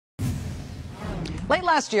Late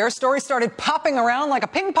last year, stories started popping around like a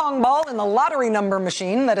ping pong ball in the lottery number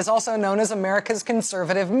machine that is also known as America's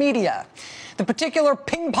conservative media. The particular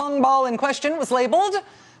ping pong ball in question was labeled,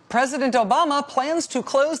 "President Obama plans to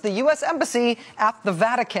close the U.S. Embassy at the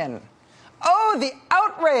Vatican." Oh, the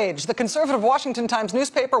outrage! The conservative Washington Times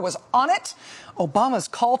newspaper was on it. Obama's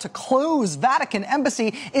call to close Vatican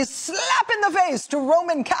embassy is slap in the face to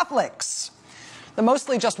Roman Catholics. The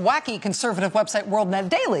mostly just wacky conservative website WorldNet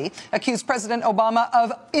Daily accused President Obama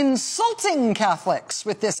of insulting Catholics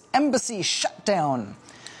with this embassy shutdown.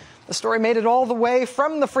 The story made it all the way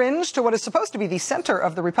from the fringe to what is supposed to be the center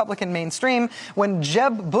of the Republican mainstream when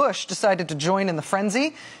Jeb Bush decided to join in the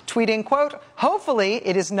frenzy, tweeting, quote, "Hopefully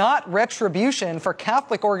it is not retribution for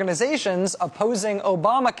Catholic organizations opposing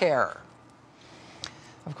Obamacare."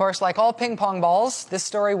 Of course, like all ping pong balls, this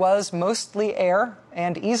story was mostly air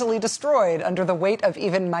and easily destroyed under the weight of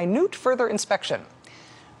even minute further inspection.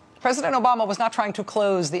 President Obama was not trying to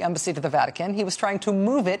close the embassy to the Vatican. He was trying to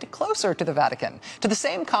move it closer to the Vatican, to the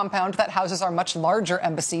same compound that houses our much larger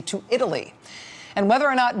embassy to Italy. And whether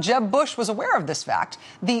or not Jeb Bush was aware of this fact,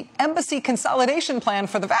 the embassy consolidation plan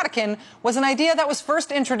for the Vatican was an idea that was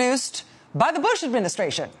first introduced by the Bush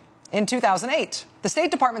administration in 2008. The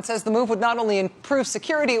State Department says the move would not only improve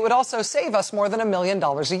security, it would also save us more than $1 million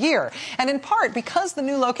a year. And in part because the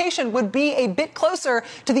new location would be a bit closer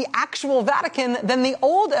to the actual Vatican than the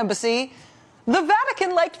old embassy, the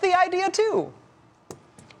Vatican liked the idea too.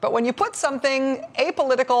 But when you put something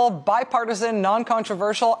apolitical, bipartisan,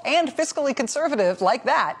 non-controversial, and fiscally conservative like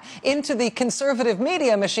that into the conservative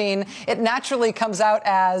media machine, it naturally comes out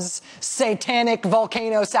as satanic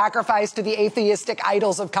volcano sacrifice to the atheistic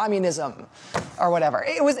idols of communism, or whatever.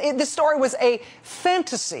 This story was a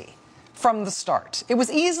fantasy from the start. It was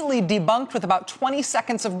easily debunked with about 20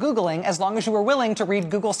 seconds of Googling, as long as you were willing to read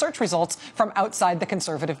Google search results from outside the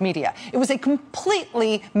conservative media. It was a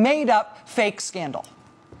completely made-up fake scandal.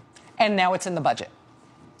 And now it's in the budget.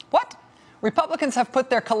 What? Republicans have put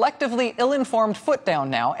their collectively ill-informed foot down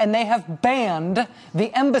now, and they have banned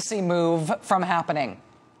the embassy move from happening.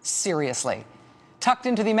 Seriously. Tucked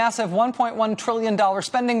into the massive $1.1 trillion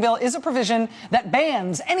spending bill is a provision that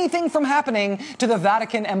bans anything from happening to the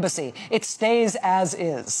Vatican embassy. It stays as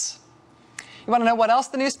is. You want to know what else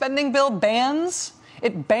the new spending bill bans?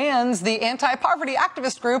 It bans the anti-poverty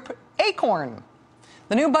activist group ACORN.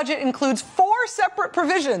 The new budget includes 4 separate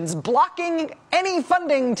provisions blocking any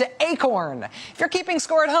funding to ACORN. If you're keeping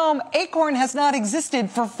score at home, ACORN has not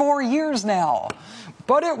existed for 4 years now.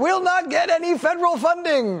 But it will not get any federal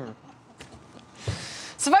funding.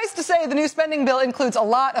 Suffice to say, the new spending bill includes a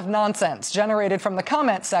lot of nonsense generated from the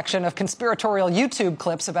comment section of conspiratorial YouTube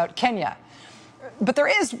clips about Kenya. But there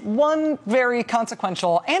is one very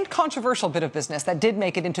consequential and controversial bit of business that did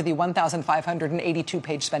make it into the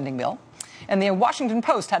 1,582-page spending bill. And the Washington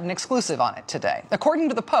Post had an exclusive on it today. According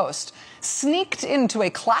to the Post, sneaked into a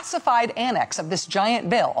classified annex of this giant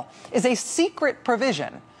bill is a secret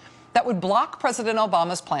provision that would block President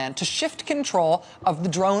Obama's plan to shift control of the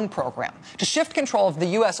drone program, to shift control of the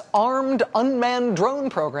U.S. armed unmanned drone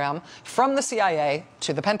program from the CIA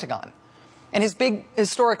to the Pentagon. In his big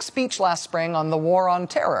historic speech last spring on the war on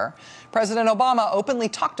terror, President Obama openly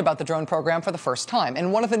talked about the drone program for the first time.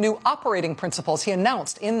 And one of the new operating principles he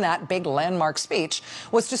announced in that big landmark speech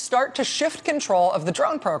was to start to shift control of the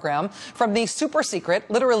drone program from the super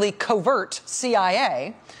secret, literally covert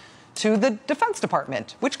CIA to the Defense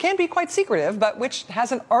Department, which can be quite secretive, but which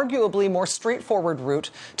has an arguably more straightforward route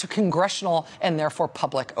to congressional and therefore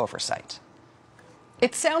public oversight.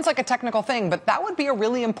 It sounds like a technical thing, but that would be a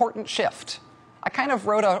really important shift. I kind of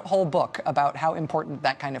wrote a whole book about how important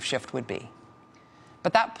that kind of shift would be.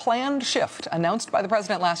 But that planned shift announced by the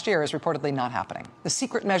president last year is reportedly not happening. The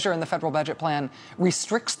secret measure in the federal budget plan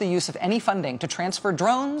restricts the use of any funding to transfer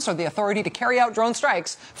drones or the authority to carry out drone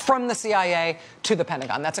strikes from the CIA to the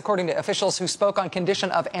Pentagon. That's according to officials who spoke on condition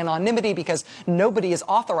of anonymity because nobody is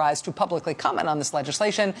authorized to publicly comment on this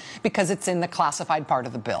legislation because it's in the classified part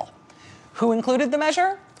of the bill. Who included the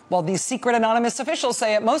measure? Well, these secret anonymous officials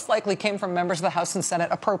say it most likely came from members of the House and Senate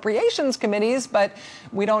Appropriations Committees, but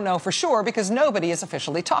we don't know for sure because nobody is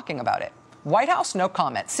officially talking about it. White House, no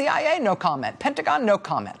comment. CIA, no comment. Pentagon, no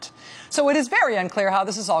comment. So it is very unclear how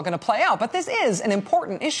this is all going to play out. But this is an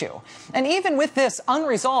important issue. And even with this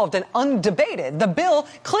unresolved and undebated, the bill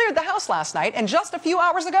cleared the House last night. And just a few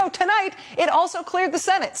hours ago, tonight, it also cleared the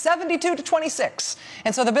Senate, 72-26.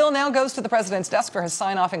 And so the bill now goes to the president's desk for his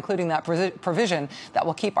sign-off, including that provision that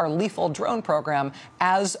will keep our lethal drone program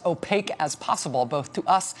as opaque as possible, both to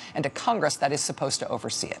us and to Congress that is supposed to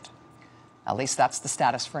oversee it. At least that's the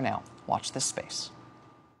status for now. Watch this space.